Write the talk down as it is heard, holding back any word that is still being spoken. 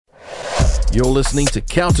You're listening to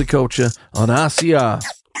Counterculture on RCR.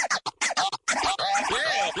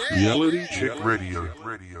 Reality Check Radio.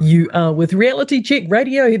 You are with Reality Check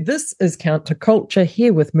Radio. This is Counterculture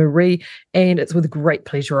here with Marie, and it's with great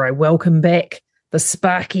pleasure I welcome back the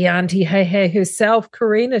Sparky Auntie Hey herself,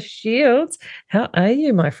 CORINA Shields. How are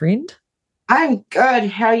you, my friend? I'm good.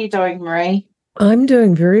 How are you doing, Marie? I'm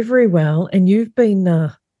doing very, very well, and you've been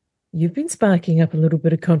sparking up a little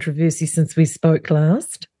bit of controversy since we spoke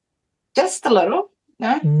last. Just a little,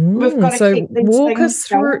 no? We've got to keep these walk things us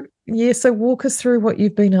through. going. Yeah, so walk us through what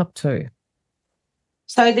you've been up to.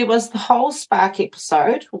 So there was the whole Spark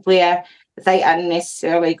episode where they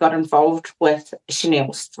unnecessarily got involved with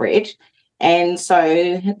Chanel's thread, and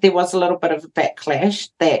so there was a little bit of a backlash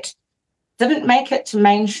that didn't make it to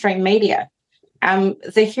mainstream media.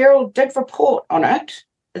 The Herald did report on it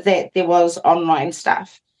that there was online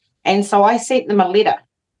stuff, and so I sent them a letter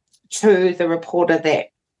to the reporter that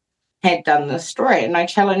had done the story, and I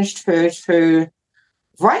challenged her to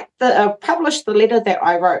publish the letter that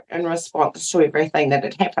I wrote in response to everything that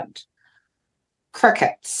had happened.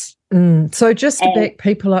 Crickets. So just to back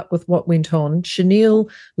people up with what went on, Chanel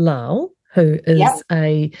Lal, who is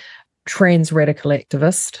a trans radical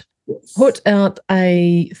activist, put out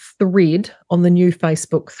a thread on the new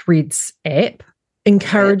Facebook Threads app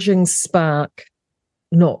encouraging Spark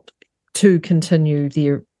not to continue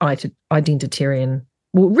their identitarian,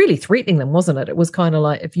 well, really threatening them, wasn't it? It was kind of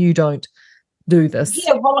like, if you don't do this.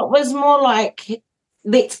 Yeah, well, it was more like,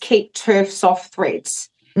 let's keep turfs off threads.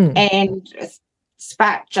 And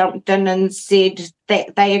Spark jumped in and said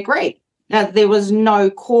that they agreed. Now, there was no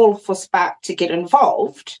call for Spark to get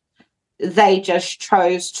involved. They just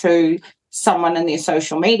chose to, someone in their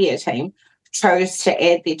social media team chose to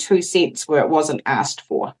add their 2 cents where it wasn't asked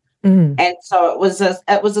for. And so it was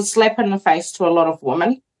a slap in the face to a lot of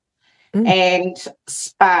women. And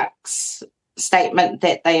Spark's statement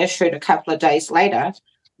that they issued a couple of days later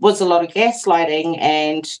was a lot of gaslighting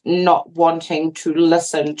and not wanting to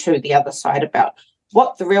listen to the other side about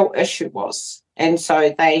what the real issue was. And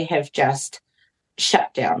so they have just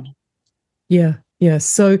shut down. Yeah.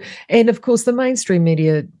 So, and of course, the mainstream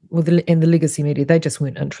media and the legacy media, they just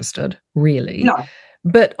weren't interested, really. No.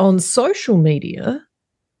 But on social media,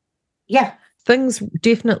 things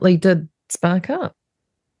definitely did spark up.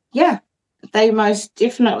 Yeah, they most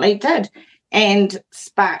definitely did. And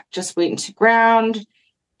Spark just went to ground,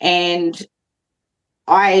 and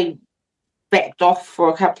I backed off for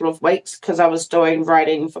a couple of weeks because I was doing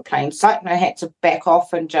writing for Plain Sight, and I had to back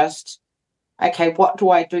off and just, okay, what do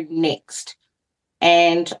I do next?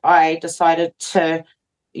 And I decided to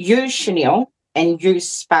use Chanel and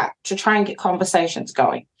use Spark to try and get conversations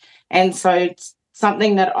going. And so it's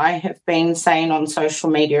something that I have been saying on social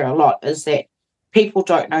media a lot is that people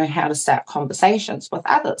don't know how to start conversations with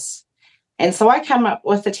others. And so I come up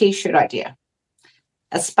with a T-shirt idea.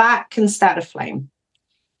 A spark can start a flame.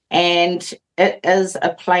 And it is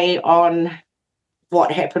a play on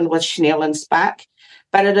what happened with Chanel and Spark,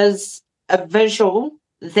 but it is a visual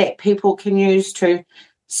that people can use to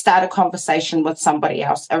start a conversation with somebody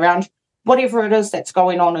else around whatever it is that's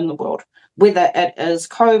going on in the world, whether it is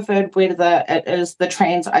COVID, whether it is the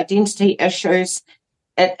trans identity issues,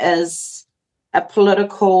 it is a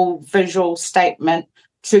political visual statement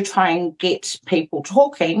to try and get people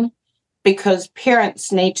talking, because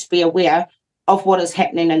parents need to be aware of what is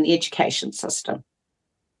happening in the education system.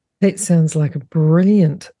 That sounds like a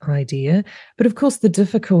brilliant idea. But of course, the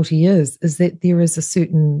difficulty is that there is a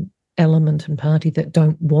certain element and party that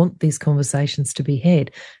don't want these conversations to be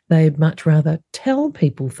had. They'd much rather tell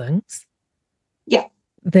people things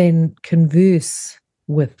than converse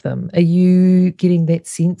with them. Are you getting that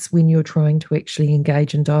sense when you're trying to actually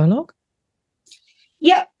engage in dialogue?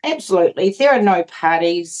 Yeah, absolutely. There are no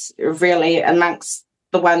parties really amongst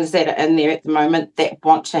the ones that are in there at the moment that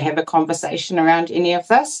want to have a conversation around any of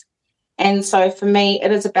this. And so for me,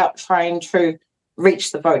 it is about trying to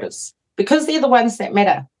reach the voters because they're the ones that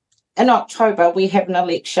matter. In October, we have an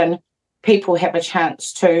election. People have a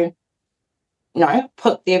chance to,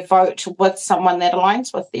 put their vote with someone that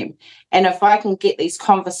aligns with them. And if I can get these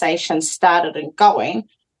conversations started and going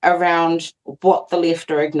around what the left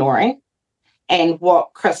are ignoring, and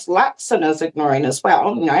what Chris Luxon is ignoring as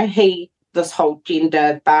well, this whole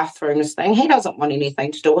gender bathrooms thing, he doesn't want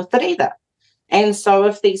anything to do with it either. And so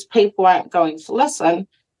if these people aren't going to listen,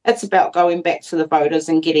 it's about going back to the voters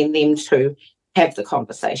and getting them to have the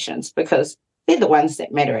conversations because they're the ones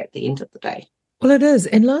that matter at the end of the day. Well, it is.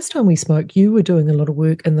 And last time we spoke, you were doing a lot of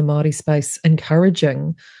work in the Maori space,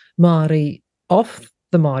 encouraging Maori off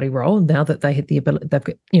the Maori role now that they had the ability,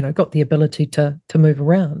 they've got the ability to move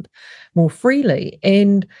around more freely.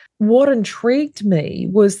 And what intrigued me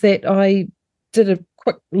was that I did a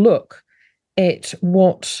quick look at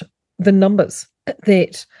what the numbers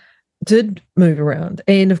that did move around.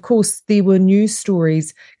 And of course, there were news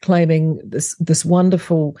stories claiming this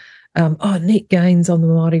wonderful, net gains on the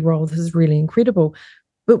Māori role. This is really incredible.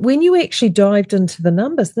 But when you actually dived into the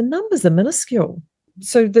numbers are minuscule.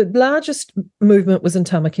 So the largest movement was in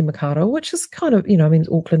Tamaki Makaurau, which is kind of,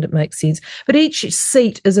 Auckland, it makes sense. But each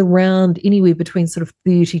seat is around anywhere between sort of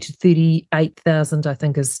 30 to 38,000, I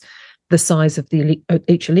think, is the size of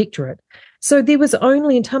each electorate. So there was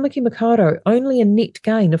only, in Tamaki Makaurau, only a net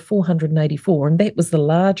gain of 484, and that was the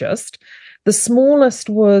largest. The smallest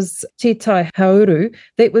was Te Tai Hauru,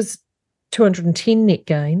 that was 210 net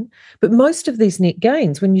gain. But most of these net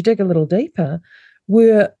gains, when you dig a little deeper,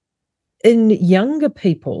 were in younger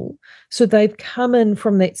people. So they've come in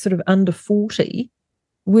from that sort of under 40,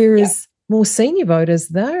 whereas more senior voters,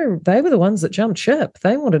 they were the ones that jumped ship.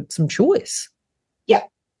 They wanted some choice. Yeah.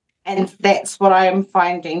 And that's what I am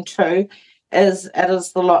finding too, is it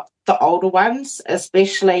is the older ones,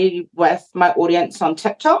 especially with my audience on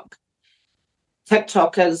TikTok.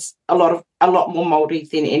 TikTok is a lot more Māori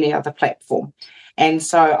than any other platform. And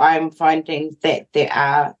so I'm finding that there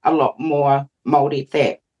are a lot more Māori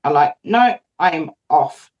that are like, no, I'm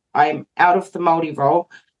off. I'm out of the Māori role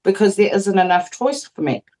because there isn't enough choice for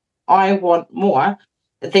me. I want more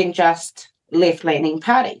than just left-leaning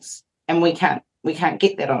parties. And we can't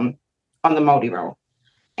get that on the Māori role.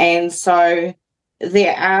 And so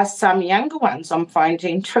there are some younger ones I'm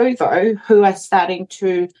finding too, though, who are starting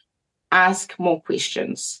to ask more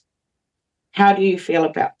questions. How do you feel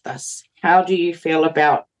about this? How do you feel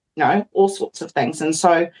about, all sorts of things? And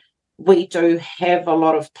so we do have a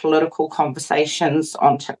lot of political conversations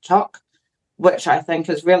on TikTok, which I think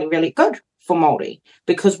is really, really good for Māori,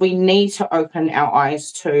 because we need to open our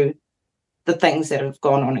eyes to the things that have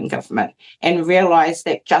gone on in government and realise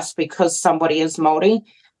that just because somebody is Māori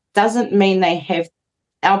doesn't mean they have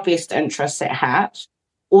our best interests at heart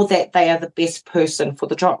or that they are the best person for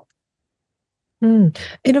the job. And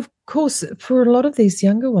of course, for a lot of these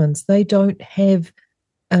younger ones, they don't have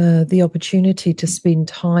the opportunity to spend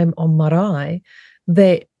time on marae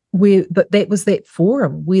that was that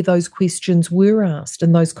forum where those questions were asked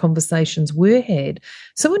and those conversations were had.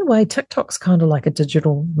 So in a way, TikTok's kind of like a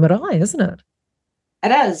digital marae, isn't it?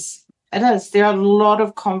 It is. It is. There are a lot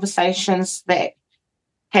of conversations that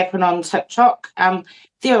happen on TikTok.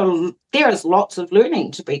 There is lots of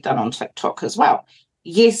learning to be done on TikTok as well.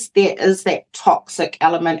 Yes, there is that toxic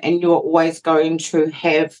element, and you're always going to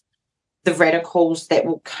have the radicals that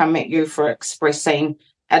will come at you for expressing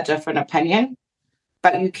a different opinion.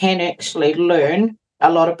 But you can actually learn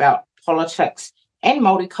a lot about politics and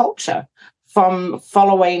Māori culture from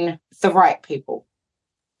following the right people.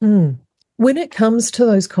 When it comes to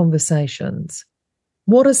those conversations,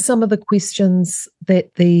 what are some of the questions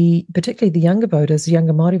that particularly the younger voters,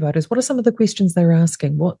 younger Māori voters, what are some of the questions they're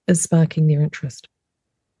asking? What is sparking their interest?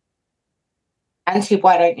 Auntie,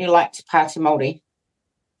 why don't you like Te Pāti Māori?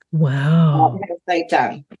 Wow. What have they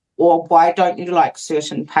done? Or why don't you like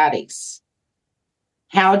certain parties?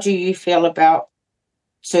 How do you feel about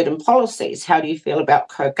certain policies? How do you feel about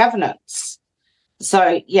co-governance?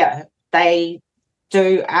 So, yeah, they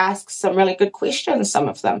do ask some really good questions, some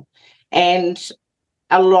of them. And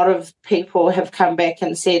a lot of people have come back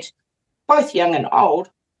and said, both young and old,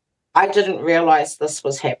 I didn't realise this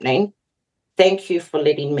was happening. Thank you for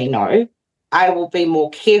letting me know. I will be more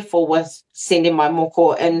careful with sending my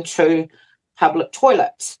moko into public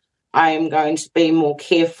toilets. I am going to be more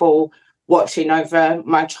careful watching over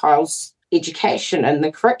my child's education and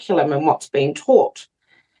the curriculum and what's being taught.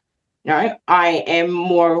 I am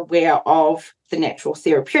more aware of the Natural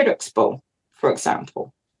Therapeutics Bill, for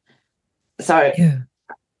example. So,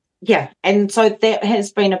 yeah. And so that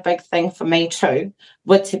has been a big thing for me too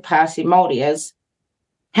with Te Pāti Māori is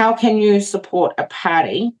how can you support a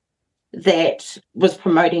party that was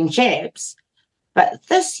promoting jabs, but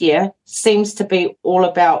this year seems to be all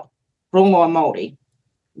about rongoa Māori.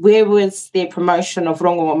 Where was their promotion of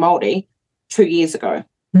rongoa Māori 2 years ago?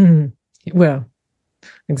 Well,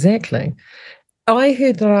 exactly. I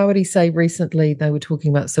heard Rawiri say recently they were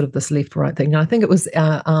talking about sort of this left-right thing. I think it was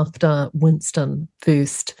after Winston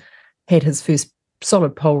first had his first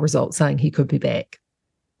solid poll result saying he could be back.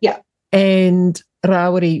 Yeah. And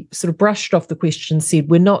Rawiri sort of brushed off the question, said,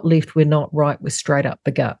 we're not left, we're not right, we're straight up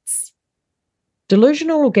the guts.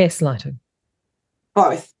 Delusional or gaslighting?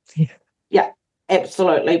 Both. Yeah,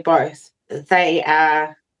 absolutely both. They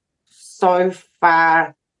are so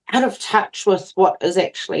far out of touch with what is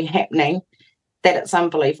actually happening, that it's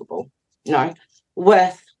unbelievable. You know,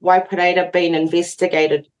 with Waiparaira being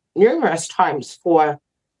investigated numerous times for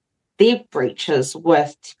their breaches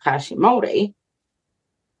with Te Pāti Māori,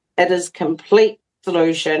 it is complete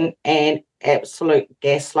delusion and absolute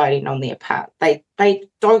gaslighting on their part. They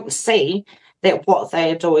don't see that what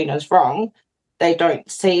they are doing is wrong. They don't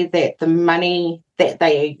see that the money that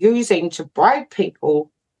they are using to bribe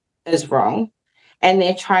people is wrong. And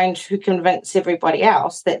they're trying to convince everybody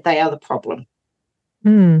else that they are the problem.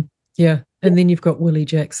 Yeah. And then you've got Willie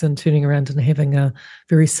Jackson turning around and having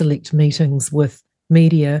very select meetings with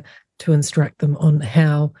media to instruct them on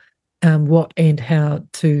how, what and how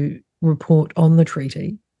to report on the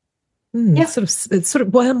treaty. It's sort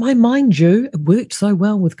of, well, mind you, it worked so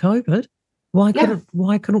well with COVID. Why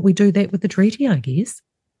couldn't we do that with the treaty, I guess?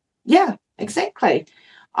 Yeah, exactly.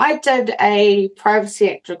 I did a Privacy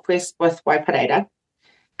Act request with Waiparaira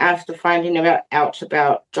after finding out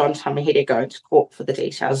about John Tamahere going to court for the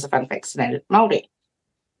details of unvaccinated Māori.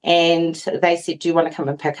 And they said, do you want to come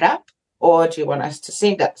and pick it up, or do you want us to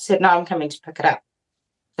send it? I said, no, I'm coming to pick it up.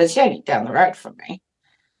 It's only down the road from me.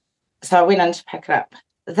 So I went in to pick it up.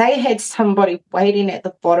 They had somebody waiting at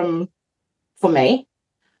the bottom for me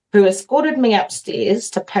who escorted me upstairs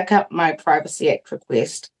to pick up my Privacy Act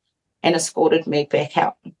request and escorted me back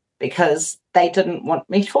out because they didn't want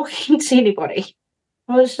me talking to anybody.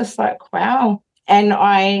 I was just like, wow. And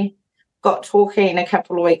I got talking a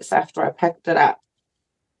couple of weeks after I picked it up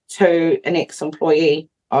to an ex-employee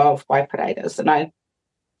of Waiparaira's, and I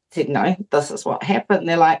said, no, this is what happened.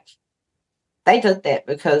 They're like, they did that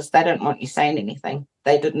because they didn't want you saying anything.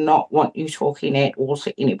 They did not want you talking at all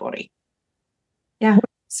to anybody. Yeah. What are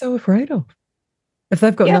they so afraid of? If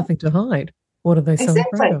they've got nothing to hide, what are they so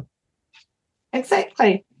afraid of?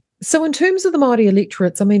 Exactly. So in terms of the Māori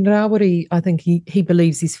electorates, I mean, Rawiri, I think he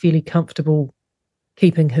believes he's fairly comfortable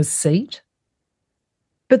keeping his seat.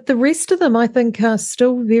 But the rest of them, I think, are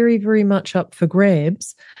still very, very much up for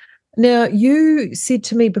grabs. Now, you said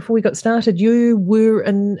to me before we got started, you were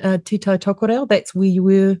in Te Tai Tokorau. That's where you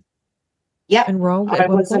were enrolled at one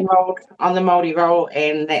point? I was enrolled on the Māori roll,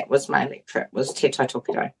 and that was my electorate, was Te Tai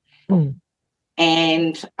Tokorau.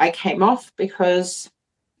 And I came off because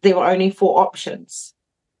there were only 4 options: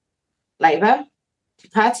 Labour, Te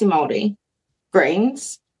Pāti Māori,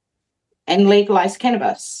 Greens, and legalised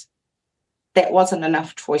cannabis. That wasn't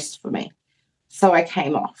enough choice for me. So I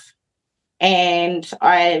came off. And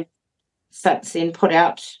I since then put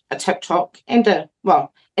out a TikTok and an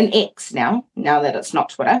X now that it's not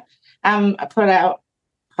Twitter. I put out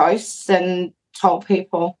posts and told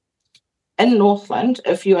people in Northland,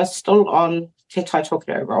 if you are still on Te Tai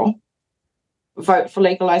Tokorau roll, vote for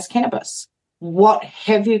legalised cannabis. What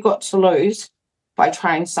have you got to lose by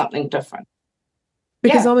trying something different?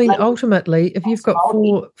 Because, I mean, ultimately, if you've got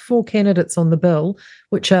four candidates on the bill,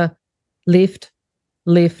 which are left,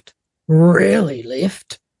 really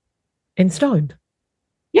left, and stoned.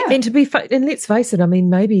 Yeah. And let's face it, I mean,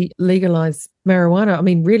 maybe legalise marijuana. I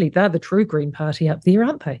mean, really, they're the true Green Party up there,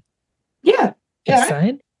 aren't they? Yeah. Just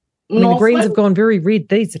saying. I mean, the Greens have gone very red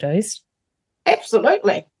these days.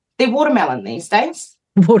 Absolutely. They're watermelon these days.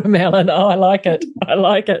 Watermelon. Oh, I like it. I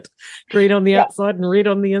like it. Green on the outside and red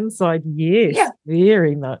on the inside. Yes,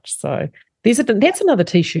 very much so. That's another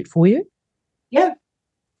T-shirt for you. Yeah.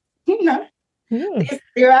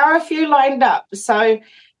 There are a few lined up. So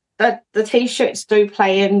the T-shirts do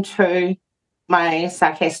play into my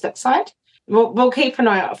sarcastic side. We'll keep an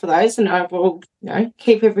eye out for those, and I will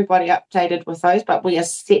keep everybody updated with those. But we are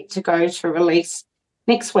set to go to release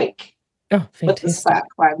next week. Oh, fantastic. With the Spark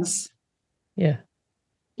ones. Yeah.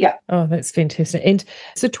 Yeah. Oh, that's fantastic. And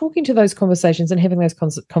so talking to those conversations and having those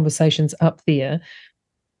conversations up there,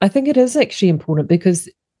 I think it is actually important because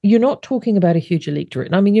you're not talking about a huge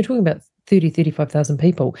electorate. I mean, you're talking about 35,000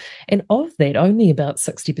 people. And of that, only about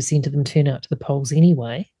 60% of them turn out to the polls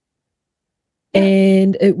anyway. Yeah.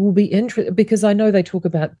 And it will be interesting because I know they talk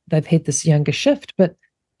about they've had this younger shift, but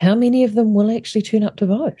how many of them will actually turn up to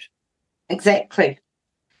vote? Exactly.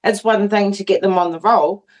 It's one thing to get them on the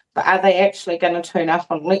roll, but are they actually going to turn up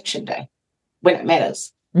on election day when it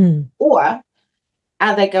matters? Or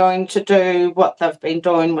are they going to do what they've been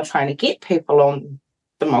doing with trying to get people on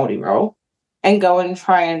the Māori roll and go and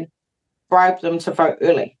try and bribe them to vote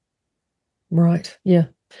early? Right, yeah.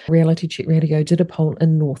 Reality Check Radio did a poll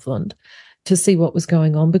in Northland to see what was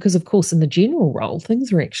going on because, of course, in the general roll,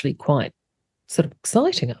 things are actually quite sort of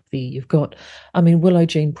exciting up there. You've got, Willow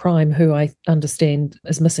Jean Prime, who I understand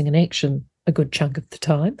is missing in action a good chunk of the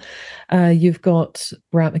time. You've got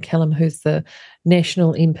Grant McCallum, who's the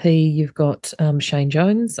national MP. You've got Shane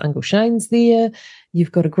Jones, Uncle Shane's there.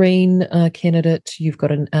 you've got a Green candidate, you've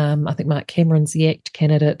got I think Mark Cameron's the ACT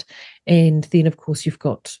candidate, and then of course you've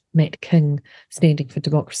got Matt King standing for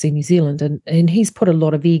Democracy New Zealand, and he's put a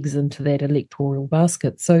lot of eggs into that electoral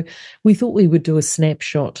basket. So we thought we would do a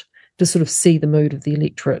snapshot to sort of see the mood of the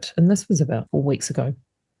electorate, and this was about 4 weeks ago.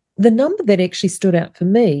 The number that actually stood out for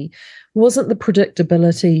me wasn't the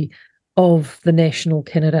predictability of the national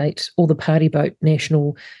candidate or the party vote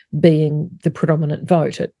national being the predominant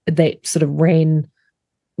vote. That sort of ran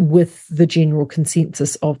with the general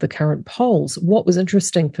consensus of the current polls. What was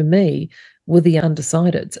interesting for me were the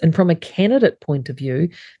undecideds. And from a candidate point of view,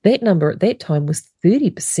 that number at that time was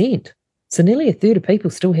 30%. So nearly a third of people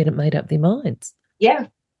still hadn't made up their minds. Yeah.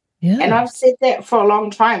 Yeah. And I've said that for a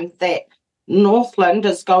long time, that Northland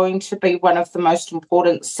is going to be one of the most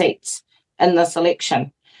important seats in this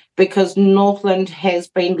election, because Northland has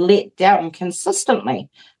been let down consistently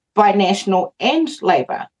by National and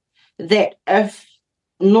Labour. That if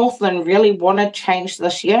Northland really wanted change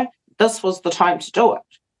this year, this was the time to do it.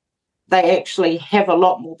 They actually have a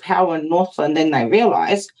lot more power in Northland than they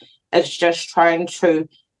realise. It's just trying to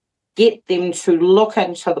get them to look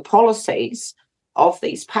into the policies of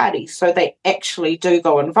these parties so they actually do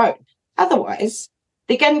go and vote. Otherwise,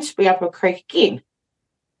 they're going to be up a creek again,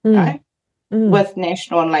 with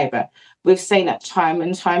National and Labour. We've seen it time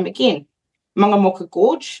and time again. Mangamuka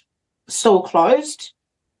Gorge, still closed,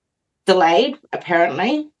 delayed,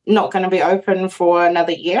 apparently, not going to be open for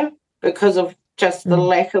another year because of just the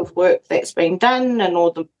lack of work that's been done, and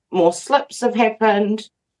all the more slips have happened.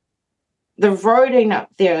 The roading up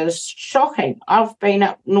there is shocking. I've been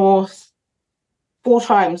up north 4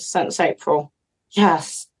 times since April.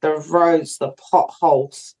 Just the roads, the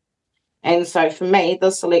potholes. And so for me,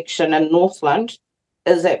 this election in Northland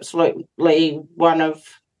is absolutely one of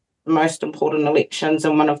the most important elections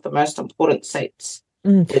and one of the most important seats.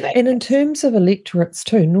 And in terms of electorates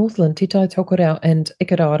too, Northland, Te Tai Tokerau and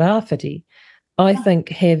Ikaroa Rāwhiti, I think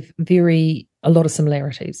have a lot of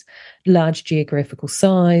similarities. Large geographical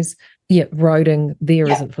size. Yeah, roading there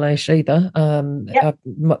isn't flash either,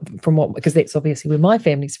 because that's obviously where my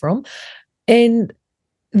family's from. And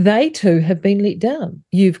they too have been let down.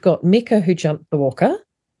 You've got Mecca, who jumped the waka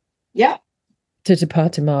to Te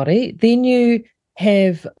Pāti Māori. Then you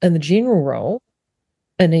have, in the general role,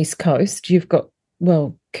 in East Coast, you've got,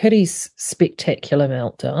 Kitty's spectacular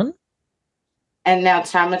meltdown. And now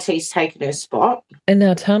Tamati's taken her spot. And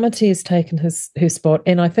her spot,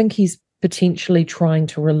 and I think he's potentially trying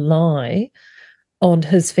to rely on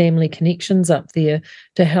his family connections up there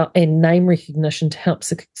to help, and name recognition to help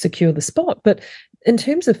secure the spot. But in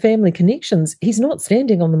terms of family connections, he's not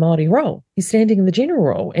standing on the Māori role. He's standing in the general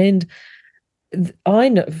role. And I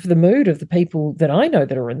know the mood of the people that I know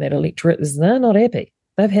that are in that electorate is they're not happy.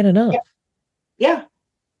 They've had enough. Yeah.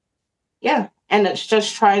 And it's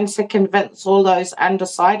just trying to convince all those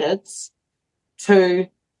undecideds to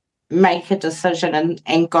make a decision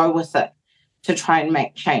and go with it, to try and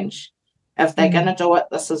make change. If they're going to do it,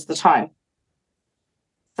 this is the time.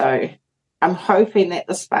 So I'm hoping that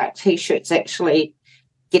the Spark T-shirts actually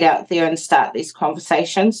get out there and start these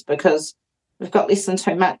conversations, because we've got less than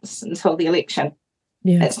 2 months until the election.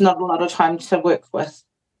 Yeah. It's not a lot of time to work with.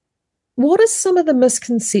 What are some of the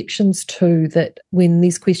misconceptions too that when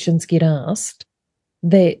these questions get asked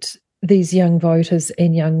that these young voters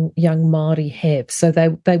and young Māori have? So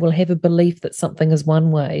they will have a belief that something is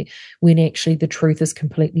one way when actually the truth is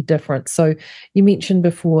completely different. So you mentioned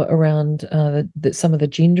before around some of the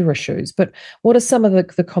gender issues, but what are some of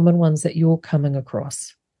the common ones that you're coming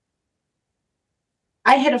across?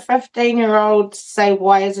 I had a 15-year-old say,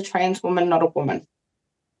 "Why is a trans woman not a woman?"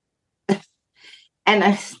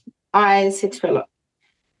 And I said to her, "Look,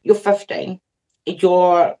 you're 15.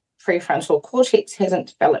 Your prefrontal cortex hasn't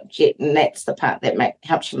developed yet, and that's the part that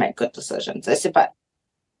helps you make good decisions." I said, "But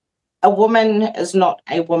a woman is not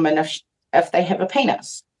a woman if they have a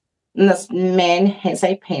penis. And this man has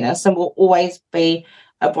a penis and will always be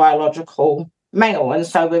a biological male." And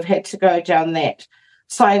so we've had to go down that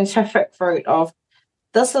scientific route of,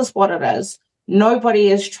 this is what it is. Nobody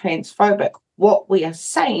is transphobic. What we are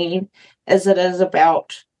saying is it is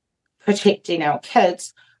about protecting our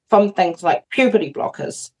kids from things like puberty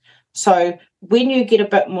blockers. So when you get a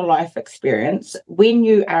bit more life experience, when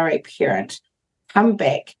you are a parent, come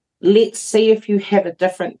back, let's see if you have a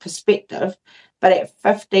different perspective. But at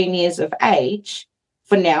 15 years of age,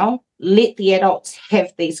 for now, let the adults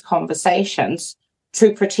have these conversations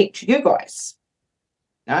to protect you guys.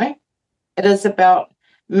 No? It is about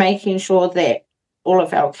making sure that all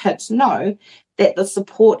of our kids know that the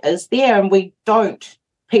support is there, and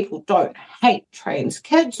people don't hate trans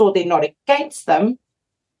kids, or they're not against them.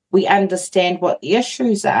 we understand what the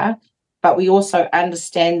issues are, but we also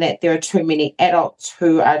understand that there are too many adults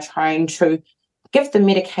who are trying to give them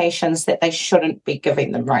medications that they shouldn't be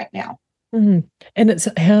giving them right now. Mm-hmm. And it's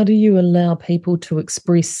how do you allow people to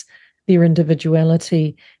express their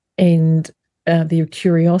individuality and their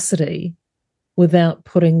curiosity without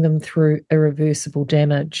putting them through irreversible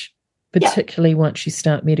damage, particularly once you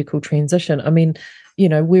start medical transition? I mean, you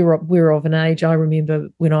know, we're of an age. I remember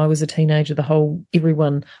when I was a teenager,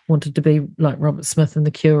 everyone wanted to be like Robert Smith and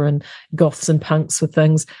The Cure and goths and punks with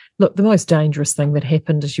things. Look, the most dangerous thing that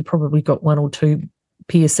happened is you probably got 1 or 2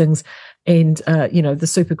 piercings and, you know, the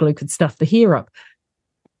super glue could stuff the hair up.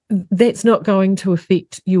 That's not going to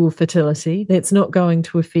affect your fertility. That's not going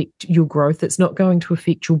to affect your growth. It's not going to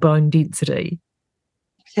affect your bone density.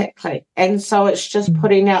 Exactly. And so it's just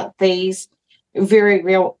putting out these very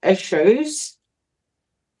real issues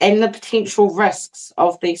and the potential risks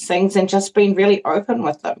of these things and just being really open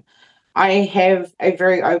with them. I have a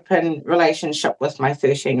very open relationship with my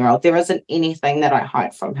 13-year-old. There isn't anything that I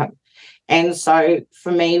hide from him. And so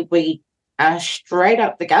for me, we are straight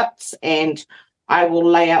up the guts, and I will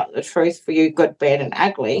lay out the truth for you, good, bad, and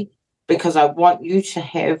ugly, because I want you to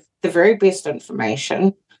have the very best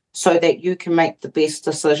information so that you can make the best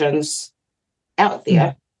decisions out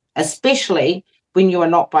there, especially when you are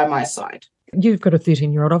not by my side. You've got a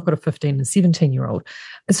 13-year-old, I've got a 15 and 17-year-old.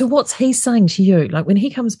 So what's he saying to you? Like when he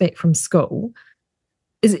comes back from school,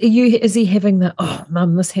 is he having that, oh,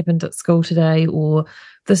 Mum, this happened at school today, or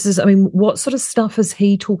this is, I mean, what sort of stuff is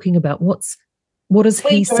he talking about? What is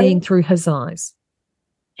he seeing through his eyes?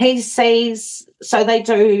 He sees, so they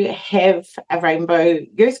do have a rainbow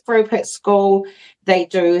youth group at school. They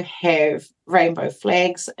do have rainbow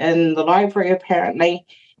flags in the library, apparently.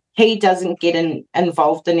 He doesn't get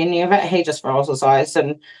involved in any of it. He just rolls his eyes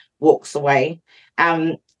and walks away.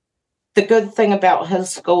 The good thing about his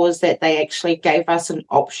school is that they actually gave us an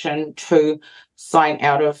option to sign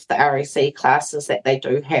out of the REC classes that they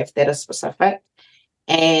do have that are specific.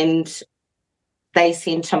 And they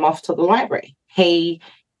sent him off to the library. He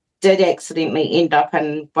did accidentally end up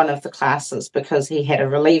in one of the classes because he had a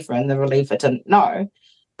reliever and the reliever didn't know.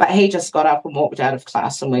 But he just got up and walked out of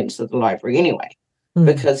class and went to the library anyway,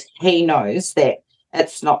 because he knows that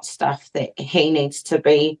it's not stuff that he needs to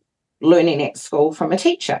be learning at school from a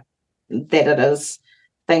teacher, that it is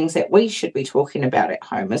things that we should be talking about at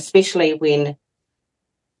home, especially when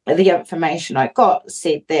the information I got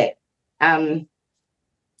said that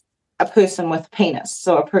a person with a penis,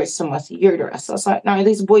 so a person with a uterus. I was like, no,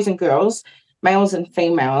 these are boys and girls, males and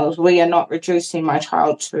females. We are not reducing my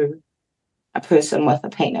child to a person with a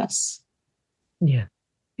penis. Yeah.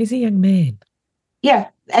 He's a young man. Yeah,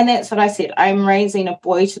 and that's what I said. I'm raising a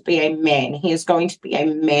boy to be a man. He is going to be a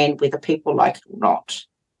man whether people like it or not.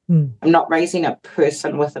 I'm not raising a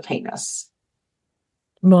person with a penis.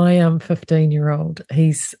 My 15-year-old,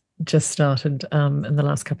 he's just started in the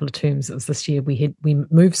last couple of terms. It was this year we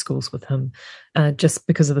moved schools with him just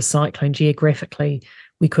because of the cyclone. Geographically,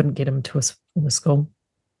 we couldn't get him to a former school.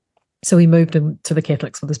 So we moved him to the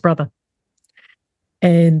Catholics with his brother.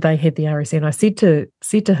 And they had the RSC. And I said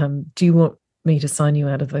to him, do you want me to sign you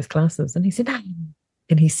out of those classes? And he said, no.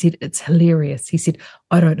 And he said, it's hilarious. He said,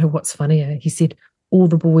 I don't know what's funnier. He said, all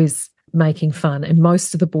the boys making fun, and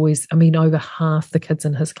most of the boys, I mean, over half the kids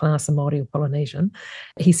in his class are Maori or Polynesian.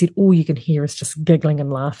 He said, all you can hear is just giggling and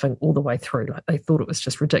laughing all the way through. Like they thought it was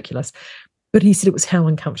just ridiculous. But he said it was how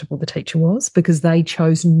uncomfortable the teacher was because they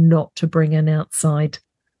chose not to bring in outside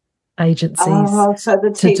agencies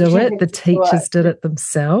to do it. The teachers did it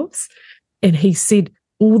themselves. And he said,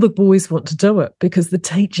 all the boys want to do it because the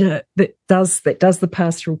teacher that does the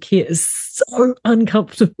pastoral care is so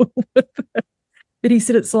uncomfortable with it. But he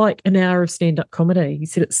said it's like an hour of stand-up comedy. He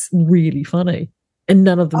said it's really funny and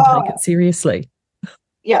none of them take it seriously.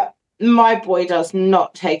 Yeah, my boy does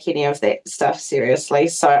not take any of that stuff seriously.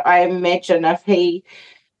 So I imagine if he,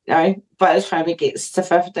 by the time he gets to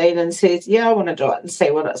 15 and says, yeah, I want to do it and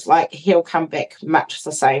see what it's like, he'll come back much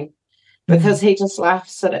the same because he just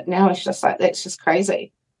laughs at it now. He's just like, that's just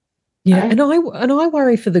crazy. Yeah, and I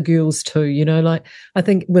worry for the girls too, like I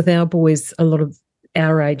think with our boys, a lot of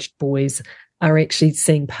our aged boys are actually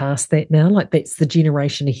seeing past that now. Like that's the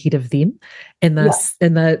generation ahead of them. And they've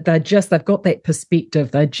got that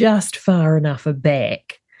perspective. They're just far enough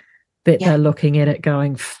back that they're looking at it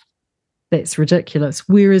going, that's ridiculous.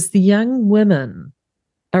 Whereas the young women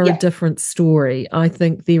are a different story. I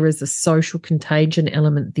think there is a social contagion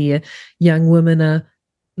element there. Young women are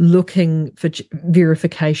looking for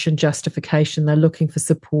verification, justification. They're looking for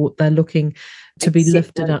support. They're looking to be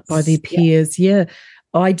lifted up by their peers. Yeah,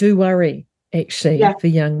 I do worry, actually, for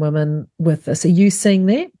young women with this. Are you seeing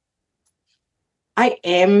that? I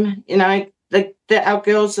am. Our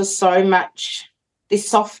girls are so much, they're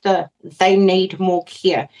softer. They need more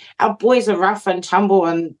care. Our boys are rough and tumble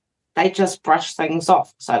and they just brush things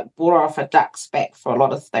off. So water off a duck's back for a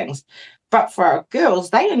lot of things. But for our girls,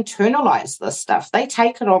 they internalize this stuff. They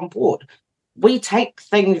take it on board. We take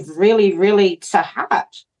things really, really to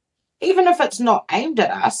heart. Even if it's not aimed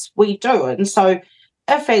at us, we do. And so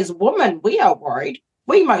if as women we are worried,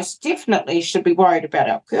 we most definitely should be worried about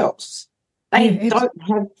our girls. They don't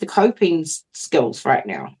have the coping skills right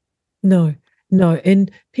now. No.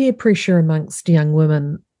 And peer pressure amongst young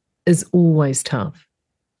women is always tough.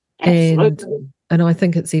 Absolutely. And I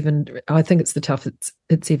think it's the toughest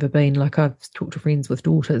it's ever been. Like, I've talked to friends with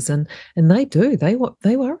daughters and they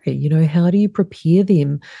worry, how do you prepare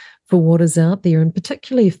them for what is out there? And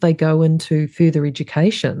particularly if they go into further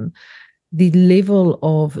education, the level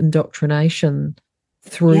of indoctrination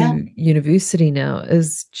through university now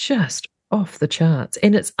is just off the charts.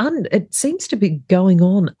 And it seems to be going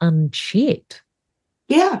on unchecked.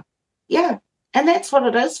 Yeah. And that's what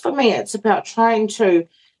it is for me. It's about trying to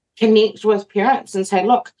connect with parents and say,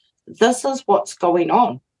 look, this is what's going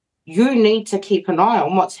on. You need to keep an eye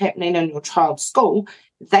on what's happening in your child's school.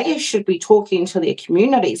 They should be talking to their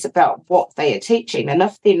communities about what they are teaching. And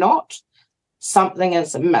if they're not, something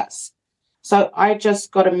is amiss. So I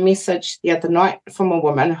just got a message the other night from a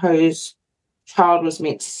woman whose child was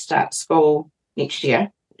meant to start school next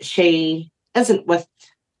year. She isn't with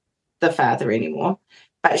the father anymore,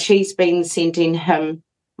 but she's been sending him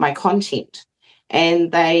my content.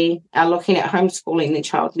 And they are looking at homeschooling their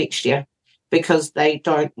child next year because they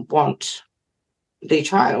don't want their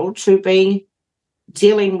child to be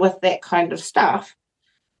dealing with that kind of stuff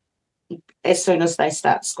as soon as they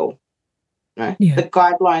start school. The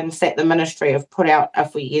guidelines that the ministry have put out are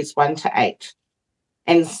for years 1 to 8.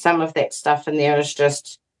 And some of that stuff in there is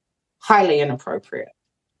just highly inappropriate.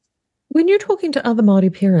 When you're talking to other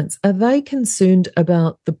Māori parents, are they concerned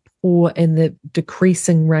about the poor and the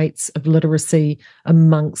decreasing rates of literacy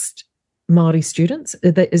amongst Māori students?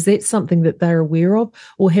 Is that something that they're aware of,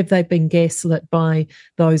 or have they been gaslit by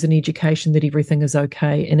those in education that everything is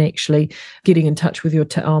okay and actually getting in touch with your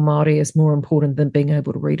te ao Māori is more important than being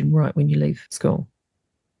able to read and write when you leave school?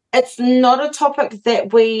 It's not a topic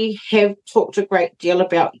that we have talked a great deal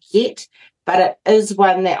about yet, but it is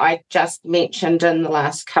one that I just mentioned in the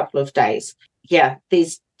last couple of days. Yeah,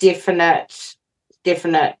 there's definite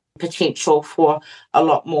potential for a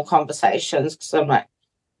lot more conversations. So I'm like,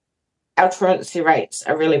 our truancy rates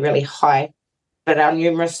are really, really high, but our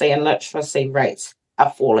numeracy and literacy rates are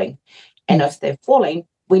falling. And if they're falling,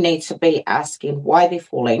 we need to be asking why they're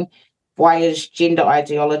falling. Why is gender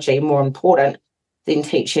ideology more important than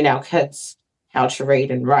teaching our kids how to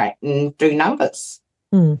read and write and do numbers?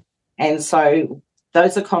 And so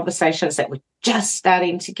those are conversations that we're just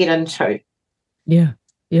starting to get into. Yeah,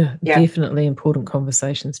 definitely important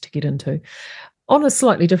conversations to get into. On a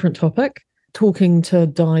slightly different topic, talking to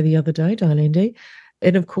Di the other day, Di Landy,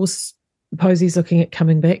 and of course, Posey's looking at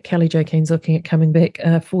coming back, Kelly J. Keen's looking at coming back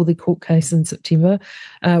for the court case in September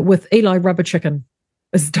with Eli Rubber Chicken,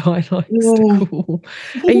 as Di likes to call.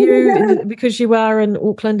 Are you, because you are in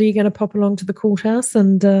Auckland, are you going to pop along to the courthouse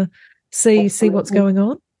and see what's going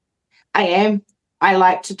on? I am. I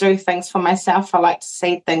like to do things for myself. I like to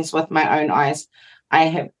see things with my own eyes. I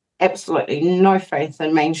have absolutely no faith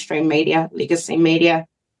in mainstream media, legacy media.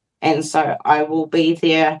 And so I will be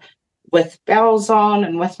there with bells on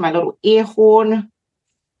and with my little air horn.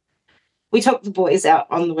 We took the boys out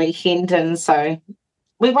on the weekend, and so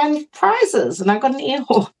we won prizes, and I got an air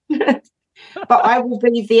horn. But I will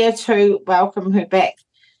be there to welcome her back.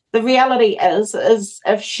 The reality is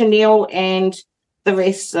if Chanel and the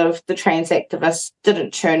rest of the trans activists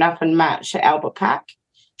didn't turn up in March at Albert Park,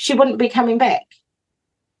 she wouldn't be coming back.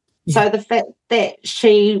 So the fact that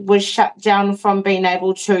she was shut down from being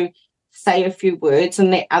able to say a few words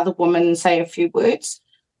and let other women say a few words,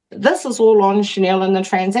 this is all on Chanel and the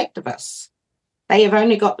trans activists. They have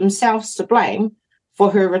only got themselves to blame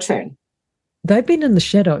for her return. They've been in the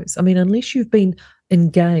shadows. I mean, unless you've been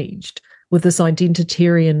engaged with this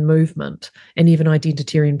identitarian movement and even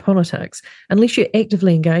identitarian politics, unless you're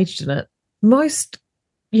actively engaged in it, most,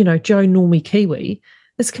 Joe Normie Kiwi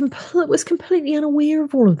was completely unaware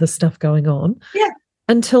of all of this stuff going on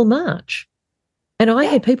until March. And I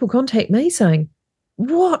had people contact me saying,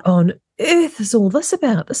 what on earth is all this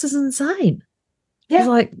about? This is insane. I was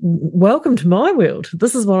like, welcome to my world.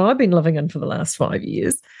 This is what I've been living in for the last 5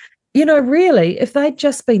 years. Really, if they'd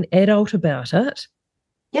just been adult about it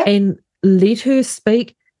and let her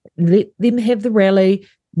speak, let them have the rally,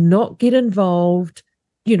 not get involved,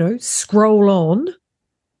 scroll on.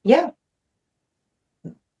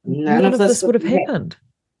 none of this would have happened.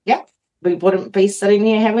 Yeah, we wouldn't be sitting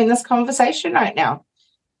here having this conversation right now.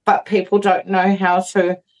 But people don't know how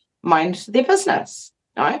to mind their business.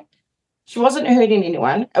 No, she wasn't hurting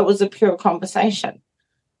anyone. It was a pure conversation.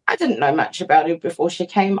 I didn't know much about her before she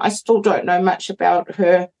came. I still don't know much about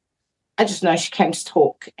her. I just know she came to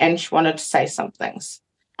talk and she wanted to say some things.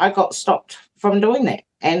 I got stopped from doing that,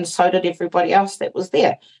 and so did everybody else that was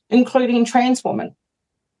there, including trans women.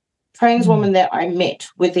 Trans women that I met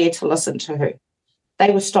were there to listen to her. They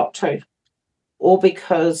were stopped too, all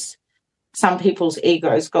because some people's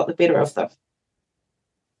egos got the better of them.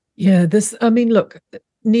 Yeah, look,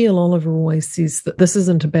 Neil Oliver always says that this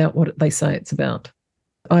isn't about what they say it's about.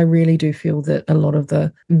 I really do feel that a lot of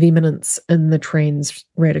the vehemence in the trans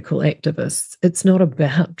radical activists, it's not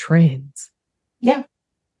about trans. Yeah.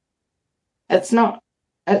 It's not.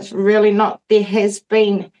 It's really not. There has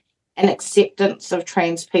been an acceptance of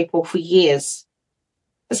trans people for years,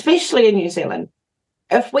 especially in New Zealand.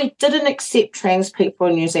 If we didn't accept trans people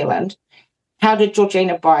in New Zealand, how did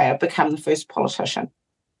Georgina Beyer become the first politician?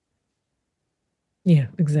 Yeah,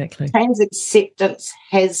 exactly. Trans acceptance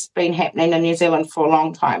has been happening in New Zealand for a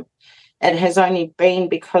long time. It has only been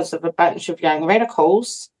because of a bunch of young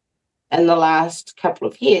radicals in the last couple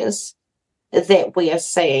of years that we are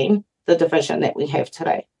seeing the division that we have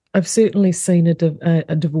today. I've certainly seen a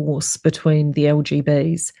divorce between the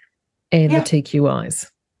LGBs and the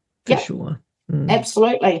TQIs, for sure.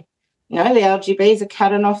 Absolutely. The LGBs are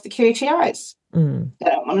cutting off the QTIs. They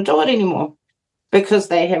don't want to do it anymore because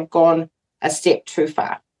they have gone a step too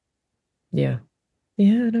far. Yeah.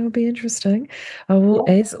 Yeah, it'll be interesting.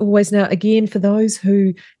 As always, now, again, for those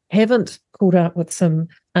who haven't caught up with some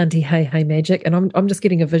Auntie Hey Hey magic, and I'm just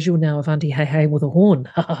getting a visual now of Auntie Hey Hey with a horn.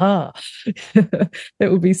 Ha ha ha.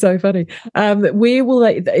 That would be so funny. Where will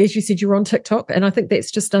they, as you said, you're on TikTok, and I think that's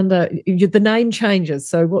just under, the name changes.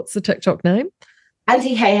 So what's the TikTok name?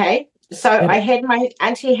 Auntie Hey Hey. So I had my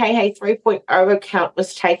Auntie Hey Hey 3.0 account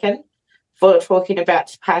was taken for talking about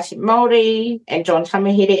Te Pāti Maori and John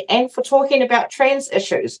Tamahere, and for talking about trans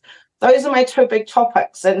issues. Those are my two big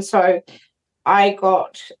topics. And so I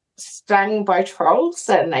got stung by trolls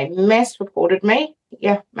and they mass reported me.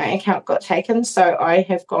 Yeah, my account got taken. So I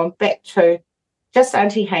have gone back to just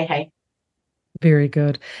Auntie Hey Hey. Very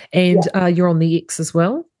good. And you're on the X as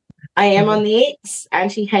well? I am on the X,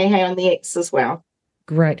 Auntie Hey Hey on the X as well.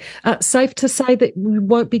 Great. Safe to say that we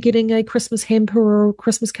won't be getting a Christmas hamper or a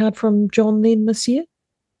Christmas card from John then this year?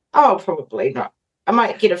 Oh, probably not. I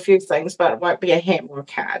might get a few things, but it won't be a ham or a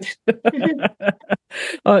card.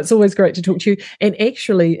 It's always great to talk to you. And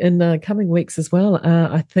actually, in coming weeks as well,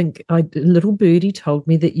 I think little birdie told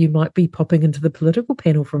me that you might be popping into the political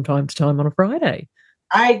panel from time to time on a Friday.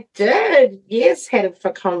 I did, yes. Had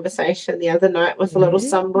a conversation the other night with a little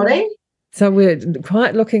somebody. So we're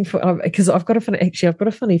quite looking for, because I've got a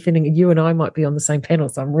funny feeling you and I might be on the same panel,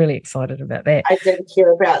 so I'm really excited about that. I did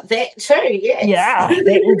hear about that too, yes. Yeah,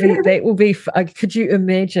 that will be, could you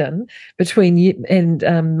imagine between you and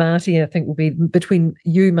Marty, I think will be between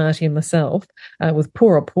you, Marty, and myself, with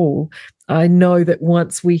poor Paul. I know that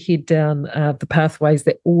once we head down the pathways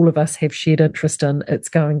that all of us have shared interest in, it's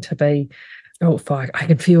going to be, I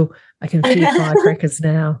can feel firecrackers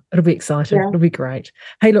now. It'll be exciting. Yeah. It'll be great.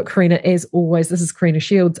 Hey, look, Corina, as always, this is Corina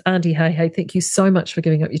Shields. Auntie Hey Hey, thank you so much for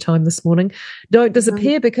giving up your time this morning. Don't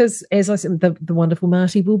disappear because, as I said, the wonderful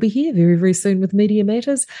Marty will be here very, very soon with Media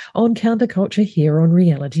Matters on Counterculture here on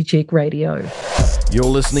Reality Check Radio. You're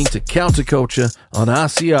listening to Counterculture on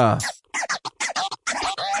RCR.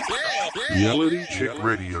 Reality Check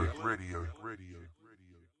Radio.